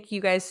week. Thank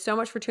you guys so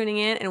much for tuning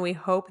in. And we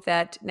hope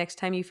that next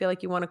time you feel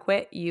like you want to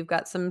quit, you've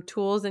got some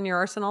tools in your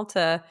arsenal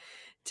to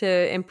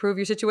improve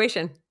your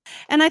situation.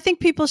 And I think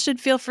people should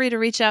feel free to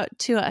reach out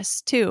to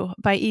us too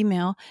by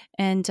email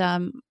and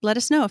let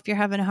us know if you're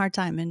having a hard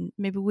time. And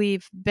maybe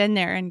we've been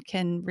there and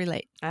can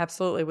relate.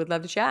 Absolutely. We'd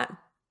love to chat.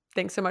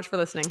 Thanks so much for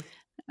listening.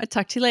 I'll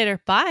talk to you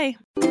later. Bye.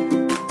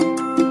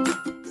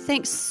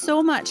 Thanks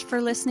so much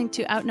for listening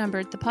to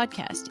Outnumbered the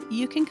Podcast.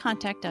 You can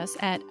contact us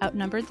at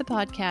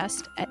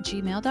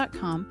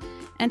outnumberedthepodcast@gmail.com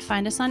and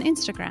find us on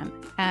Instagram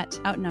at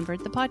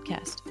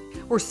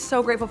outnumberedthepodcast. We're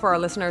so grateful for our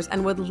listeners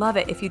and would love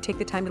it if you take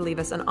the time to leave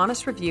us an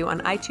honest review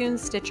on iTunes,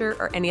 Stitcher,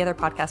 or any other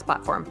podcast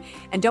platform.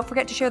 And don't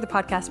forget to share the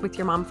podcast with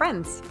your mom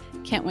friends.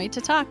 Can't wait to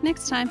talk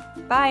next time.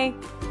 Bye.